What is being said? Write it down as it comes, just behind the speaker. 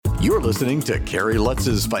You're listening to Kerry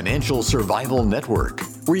Lutz's Financial Survival Network,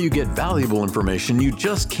 where you get valuable information you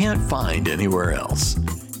just can't find anywhere else.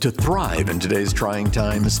 To thrive in today's trying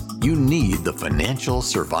times, you need the Financial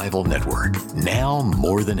Survival Network, now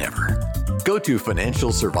more than ever. Go to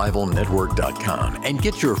financialsurvivalnetwork.com and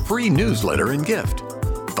get your free newsletter and gift.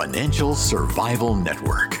 Financial Survival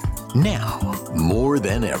Network, now more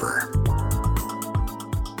than ever.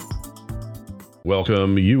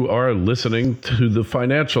 Welcome. You are listening to the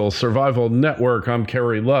Financial Survival Network. I'm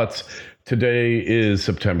Kerry Lutz. Today is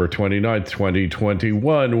September 29th,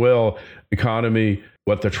 2021. Well, economy,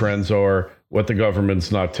 what the trends are, what the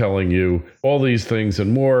government's not telling you, all these things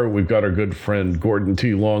and more. We've got our good friend Gordon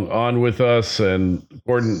T. Long on with us. And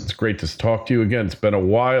Gordon, it's great to talk to you again. It's been a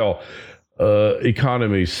while.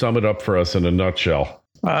 Economy, sum it up for us in a nutshell.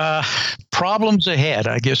 Problems ahead,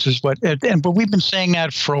 I guess is what, but we've been saying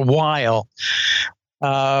that for a while.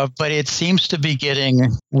 But it seems to be getting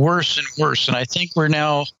worse and worse, and I think we're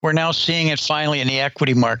now seeing it finally in the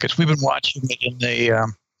equity markets. We've been watching it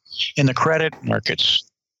in the credit markets.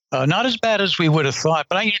 Not as bad as we would have thought,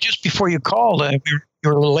 but just before you called, you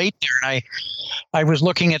were a little late there, and I was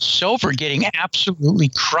looking at silver getting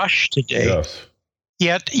absolutely crushed today. Yes.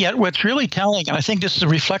 Yet what's really telling, and I think this is a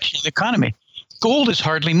reflection of the economy, gold has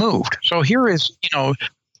hardly moved. So here is,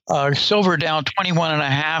 silver down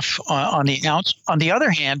 21.5 on the ounce. On the other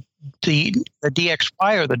hand, the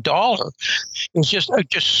DXY or the dollar is just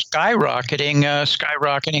skyrocketing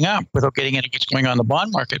up without getting into what's going on in the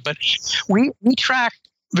bond market. But we track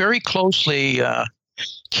very closely,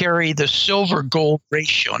 Kerry, the silver gold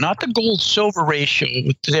ratio, not the gold silver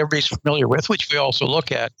ratio that everybody's familiar with, which we also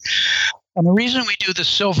look at. And the reason we do the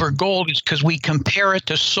silver gold is because we compare it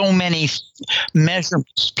to so many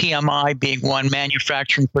measurements, PMI being one,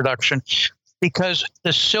 manufacturing production, because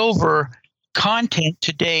the silver content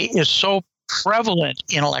today is so prevalent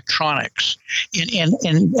in electronics. And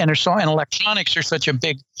electronics are such a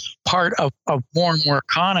big part of more and more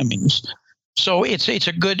economies. So it's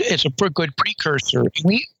a good precursor.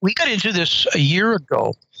 We got into this a year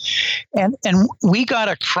ago, and we got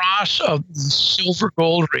a cross of the silver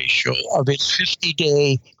gold ratio of its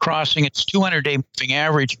 50-day crossing its 200-day moving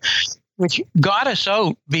average, which got us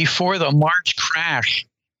out before the March crash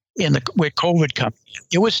with COVID coming.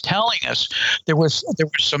 It was telling us there were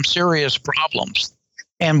some serious problems.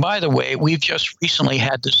 And by the way, we've just recently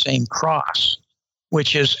had the same cross,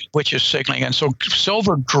 which is signaling. And so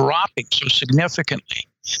silver dropping so significantly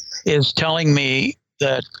is telling me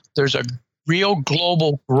that there's a real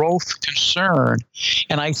global growth concern.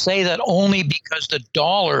 And I say that only because the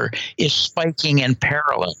dollar is spiking in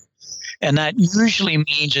parallel. And that usually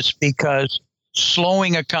means it's because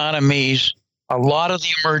slowing economies, a lot of the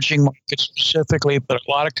emerging markets specifically, but a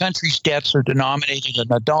lot of countries' debts are denominated in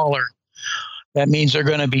the dollar. That means they're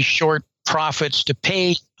going to be short profits to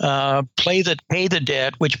pay the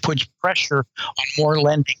debt, which puts pressure on more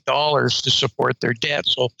lending dollars to support their debt.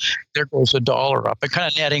 So there goes the dollar up. And kind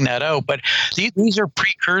of netting that out. But these are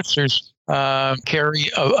precursors, Kerry,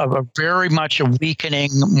 of a very much a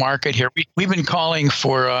weakening market here. We've been calling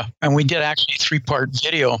for, and we did actually a 3-part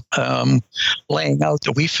video laying out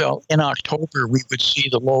that we felt in October we would see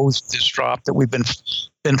the lows of this drop that we've been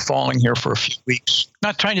falling here for a few weeks.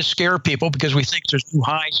 Not trying to scare people because we think there's new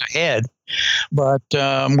highs ahead, but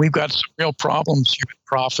we've got some real problems here with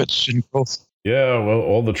profits and growth. Yeah, well,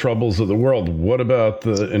 all the troubles of the world. What about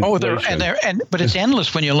the inflation? But it's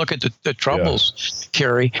endless when you look at the troubles,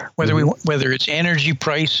 Kerry. Whether it's energy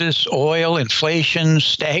prices, oil, inflation,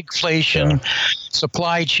 stagflation,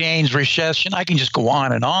 supply chains, recession. I can just go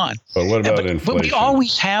on and on. But what about inflation? But we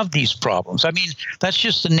always have these problems. I mean, that's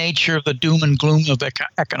just the nature of the doom and gloom of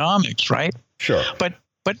economics, right? Sure. But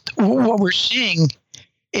what we're seeing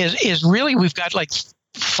is really we've got like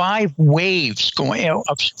 5 waves going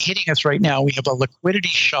hitting us right now. We have a liquidity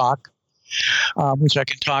shock, which I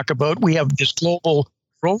can talk about. We have this global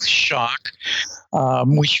growth shock,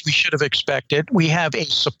 which we should have expected. We have a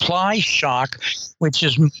supply shock, which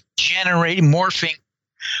is morphing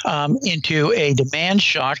into a demand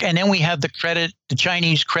shock. And then we have the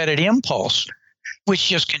Chinese credit impulse, which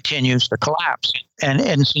just continues to collapse. And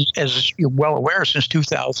as you're well aware, since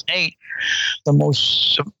 2008, the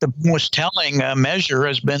most telling measure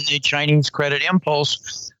has been the Chinese credit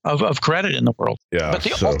impulse of credit in the world. Yeah, but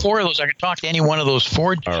all 4 of those, I can talk to any one of those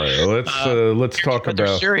 4. All right, let's talk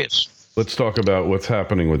about serious. Let's talk about what's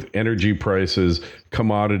happening with energy prices,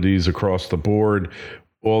 commodities across the board,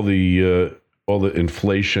 all the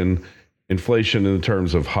inflation in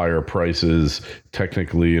terms of higher prices.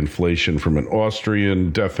 Technically, inflation from an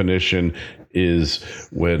Austrian definition is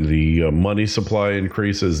when the money supply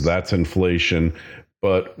increases. That's inflation.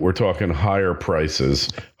 but we're talking higher prices.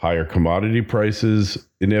 Higher commodity prices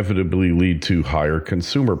inevitably lead to higher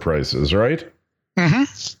consumer prices, right? Mm-hmm.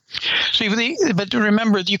 So, but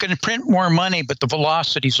remember, you can print more money, but the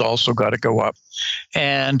velocity's also got to go up.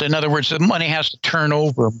 And in other words, the money has to turn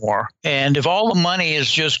over more. And if all the money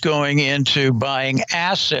is just going into buying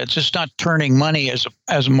assets, it's not turning money as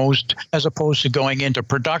opposed to going into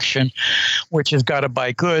production, which has got to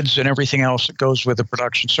buy goods and everything else that goes with the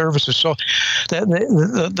production services. So,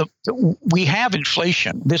 we have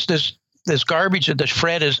inflation. This garbage that the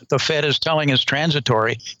Fed is telling us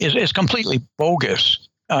transitory is completely bogus.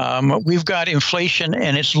 We've got inflation,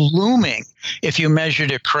 and it's looming if you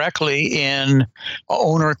measured it correctly in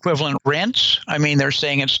owner equivalent rents. I mean, they're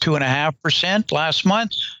saying it's 2.5% last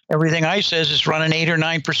month. Everything I says is running 8 or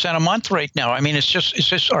 9% a month right now. I mean, it's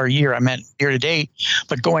just our year. I meant year to date,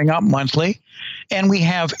 but going up monthly. And we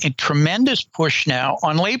have a tremendous push now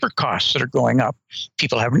on labor costs that are going up.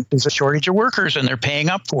 There's a shortage of workers, and they're paying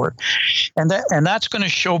up for it. And that's going to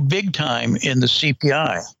show big time in the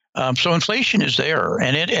CPI. So inflation is there,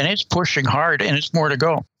 and it's pushing hard, and it's more to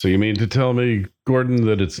go. So you mean to tell me, Gordon,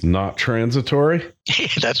 that it's not transitory?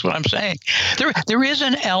 That's what I'm saying. There is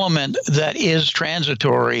an element that is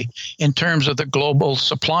transitory in terms of the global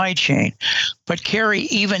supply chain. But Kerry,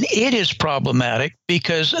 even it is problematic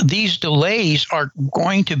because these delays are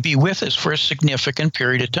going to be with us for a significant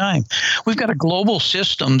period of time. We've got a global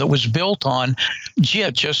system that was built on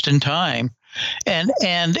just in time. And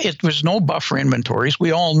it was no buffer inventories.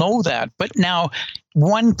 We all know that. But now,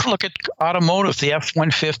 look at automotive, the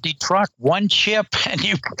F-150 truck, one chip, and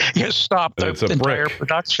you stop the entire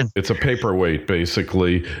production. It's a paperweight,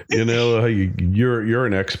 basically. You know, you're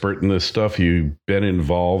an expert in this stuff. You've been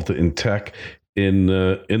involved in tech in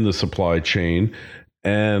the supply chain,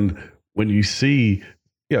 and when you see.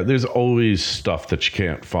 Yeah, there's always stuff that you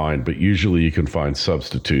can't find, but usually you can find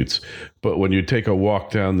substitutes. But when you take a walk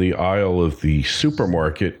down the aisle of the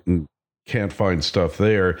supermarket and can't find stuff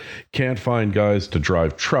there, can't find guys to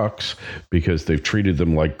drive trucks because they've treated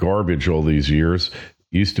them like garbage all these years.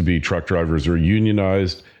 Used to be truck drivers were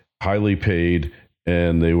unionized, highly paid,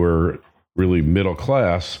 and they were really middle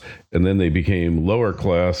class. And then they became lower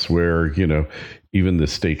class where, even the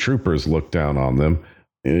state troopers looked down on them.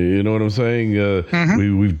 You know what I'm saying?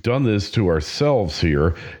 We've done this to ourselves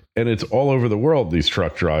here, and it's all over the world, these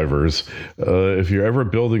truck drivers. If you're ever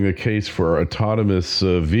building a case for autonomous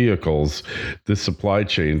vehicles, this supply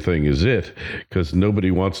chain thing is it, because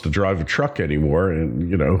nobody wants to drive a truck anymore,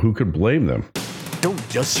 and, who could blame them? Don't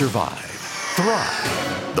just survive.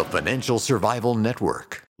 Thrive. The Financial Survival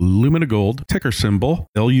Network. Lumina Gold, ticker symbol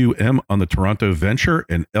LUM on the Toronto Venture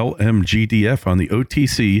and LMGDF on the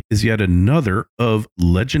OTC, is yet another of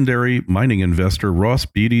legendary mining investor Ross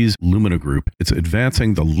Beaty's Lumina Group. It's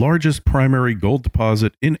advancing the largest primary gold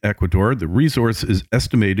deposit in Ecuador. The resource is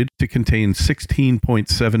estimated to contain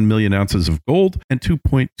 16.7 million ounces of gold and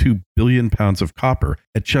 2.2 billion pounds of copper.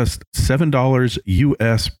 At just $7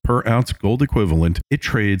 US per ounce gold equivalent, it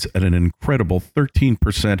trades at an incredible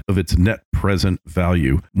 13% of its net present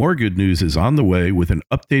value. More good news is on the way with an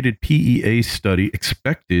updated PEA study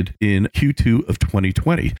expected in Q2 of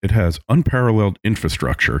 2020. It has unparalleled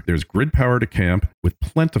infrastructure. There's grid power to camp with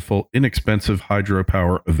plentiful, inexpensive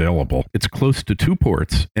hydropower available. It's close to 2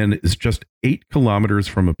 ports and is just 8 kilometers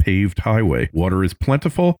from a paved highway. Water is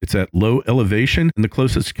plentiful. It's at low elevation, and the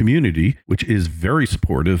closest community, which is very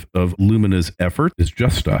supportive of Lumina's effort, is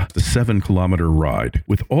just a 7-kilometer ride.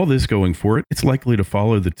 With all this going for it, it's likely to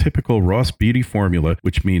follow the typical Ross Beaty formula,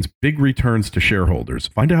 which means big returns to shareholders.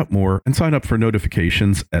 Find out more and sign up for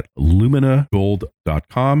notifications at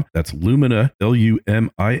luminagold.com. That's Lumina,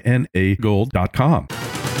 Lumina gold.com.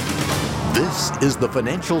 This is the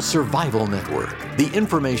Financial Survival Network, the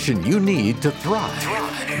information you need to thrive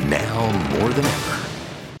now more than ever.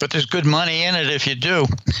 But there's good money in it if you do.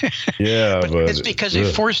 Yeah, but it's because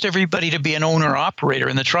it forced everybody to be an owner-operator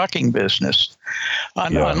in the trucking business,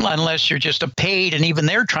 unless you're just a paid, and even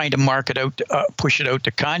they're trying to market out, push it out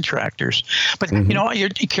to contractors. But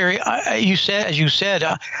Kerry, as you said,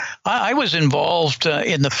 I was involved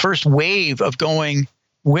in the first wave of going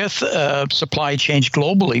with supply chain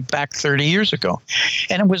globally back 30 years ago,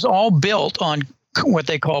 and it was all built on what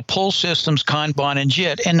they call pull systems, Kanban, and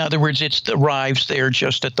JIT. In other words, it arrives there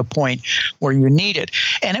just at the point where you need it.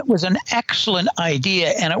 And it was an excellent idea,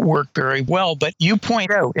 and it worked very well. But you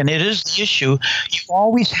point out, and it is the issue, you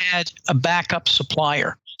always had a backup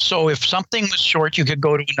supplier. So if something was short, you could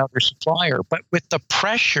go to another supplier. But with the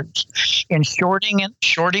pressures in shortening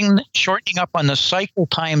up on the cycle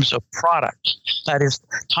times of products, that is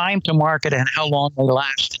time to market and how long they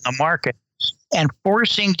last in the market, and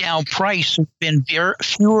forcing down price has been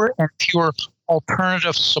fewer and fewer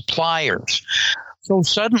alternative suppliers. So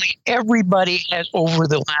suddenly everybody has, over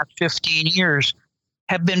the last 15 years,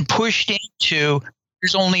 have been pushed into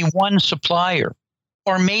there's only one supplier.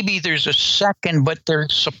 Or maybe there's a second, but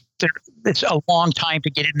it's a long time to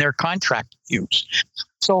get in their contract use.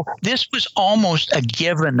 So this was almost a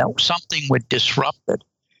given that something would disrupt it,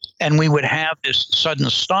 and we would have this sudden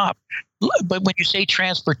stop. But when you say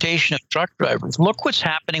transportation of truck drivers, look what's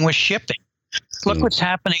happening with shipping. Look what's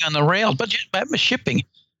happening on the rail, but shipping.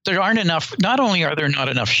 There aren't enough. Not only are there not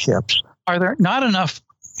enough ships, are there not enough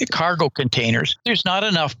cargo containers? There's not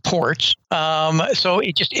enough ports. So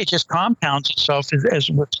it just compounds itself, as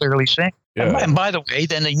we're clearly saying. Yeah. And by the way,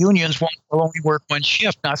 then the unions will only work one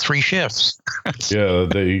shift, not three shifts. Yeah,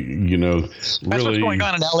 really. That's what's going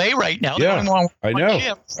on in LA right now. Yeah, I know.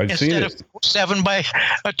 I've seen it. Instead of 7 by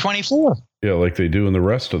 24. Yeah, like they do in the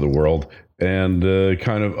rest of the world. And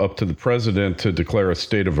kind of up to the president to declare a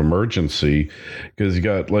state of emergency, because you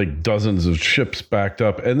got like dozens of ships backed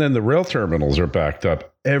up, and then the rail terminals are backed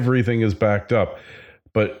up. Everything is backed up.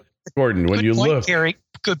 But Gordon, when you look,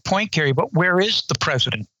 good point, Kerry. But where is the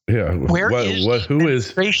president? Yeah, who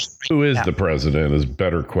is the president is a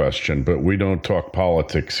better question. But we don't talk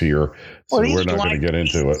politics here, so we're not going to get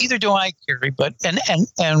into it. Neither do I, Kerry. But and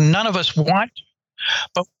none of us want.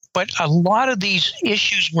 But a lot of these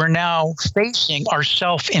issues we're now facing are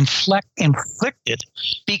self-inflicted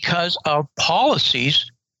because of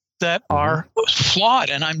policies that are flawed.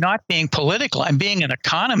 And I'm not being political. I'm being an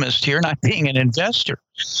economist here, not being an investor.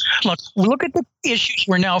 Look at the issues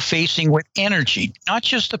we're now facing with energy, not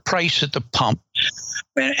just the price at the pump.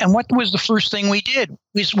 And what was the first thing we did?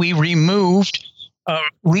 We removed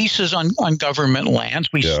leases on government lands.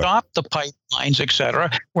 We stopped the pipelines, et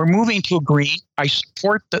cetera. We're moving to green. I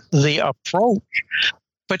support the approach,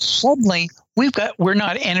 but suddenly we're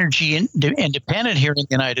not energy independent here in the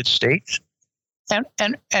United States,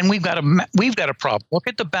 and we've got a problem. Look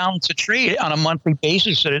at the balance of trade on a monthly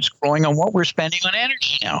basis that it's growing on what we're spending on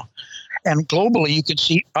energy now. And globally, you can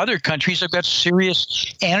see other countries have got serious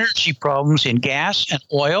energy problems in gas and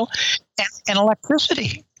oil and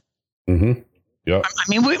electricity. Mm-hmm. Yeah. I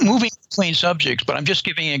mean, we're moving between subjects, but I'm just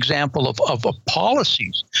giving an example of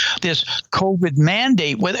policies. This COVID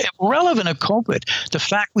mandate, relevant of COVID, the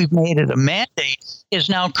fact we've made it a mandate is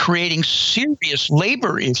now creating serious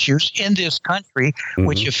labor issues in this country,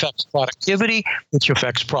 which affects productivity, which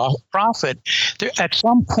affects profit. At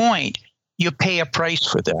some point, you pay a price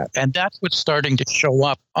for that. And that's what's starting to show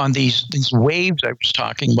up on these waves I was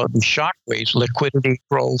talking about, the shock waves, liquidity,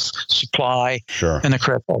 growth, supply, and the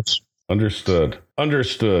cripples.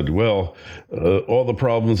 Understood. Well, all the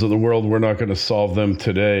problems of the world, we're not going to solve them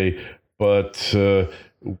today, but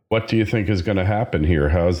what do you think is going to happen here?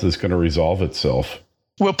 How is this going to resolve itself?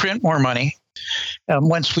 We'll print more money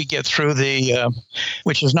once we get through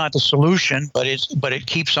which is not the solution, but it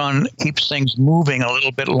keeps things moving a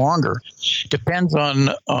little bit longer. Depends on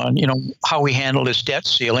how we handle this debt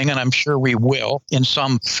ceiling, and I'm sure we will in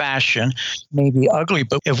some fashion. Maybe ugly,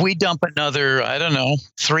 but if we dump another, I don't know,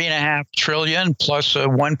 $3.5 trillion plus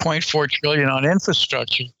 $1.4 trillion on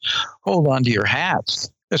infrastructure, hold on to your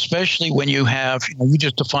hats. Especially when you have, you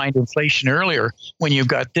just defined inflation earlier, when you've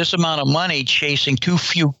got this amount of money chasing too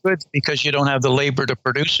few goods because you don't have the labor to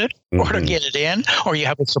produce it or to get it in, or you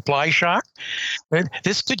have a supply shock.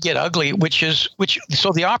 This could get ugly,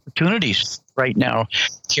 so the opportunities right now,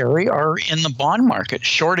 Kerry, are in the bond market.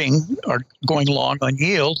 Shorting are going long on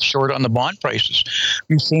yield, short on the bond prices.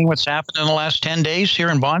 You've seen what's happened in the last 10 days here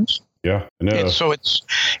in bonds? Yeah, I know. So it's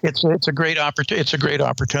a great opportunity. It's a great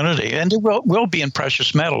opportunity, and it will be in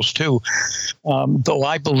precious metals too. Though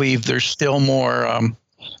I believe there's still more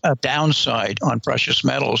a downside on precious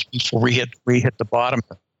metals before we hit the bottom.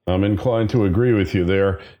 I'm inclined to agree with you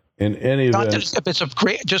there. In any event, it's a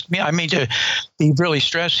great. Just me. I mean, to be really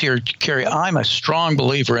stressed here, Kerry. I'm a strong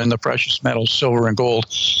believer in the precious metals, silver and gold,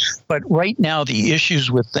 but right now the issues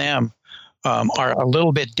with them are a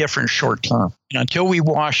little bit different short term. Until we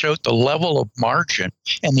wash out the level of margin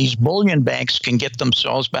and these bullion banks can get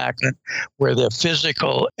themselves back where the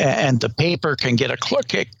physical and the paper can get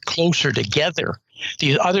closer together.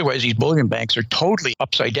 Otherwise, these bullion banks are totally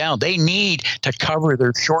upside down. They need to cover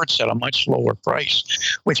their shorts at a much lower price,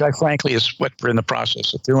 which I frankly is what we're in the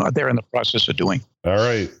process of doing. They're in the process of doing. All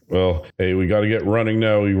right. Well, hey, we got to get running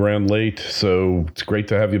now. We ran late, so it's great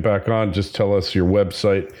to have you back on. Just tell us your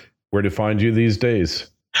website, where to find you these days.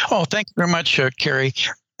 Oh, thank you very much, Kerry.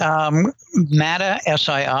 Mata,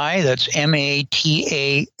 SII, that's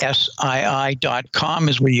MATASII.com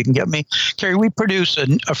is where you can get me. Kerry, we produce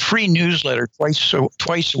a free newsletter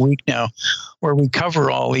twice a week now where we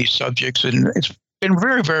cover all these subjects, and it's been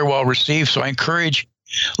very, very well received. So I encourage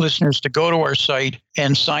listeners to go to our site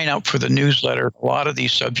and sign up for the newsletter. A lot of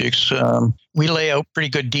these subjects, we lay out pretty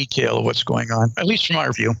good detail of what's going on, at least from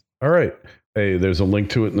our view. All right. Hey, there's a link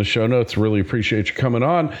to it in the show notes. Really appreciate you coming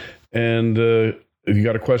on. And if you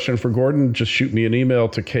got a question for Gordon, just shoot me an email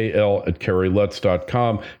to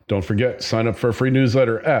kl@kerrylutz.com. Don't forget, sign up for a free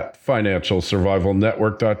newsletter at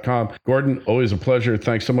financialsurvivalnetwork.com. Gordon, always a pleasure.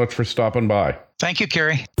 Thanks so much for stopping by. Thank you,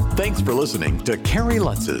 Kerry. Thanks for listening to Kerry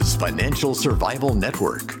Lutz's Financial Survival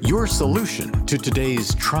Network, your solution to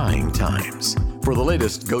today's trying times. For the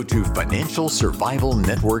latest, go to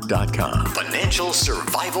financialsurvivalnetwork.com. Financial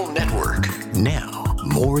Survival Network, now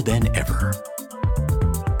more than ever.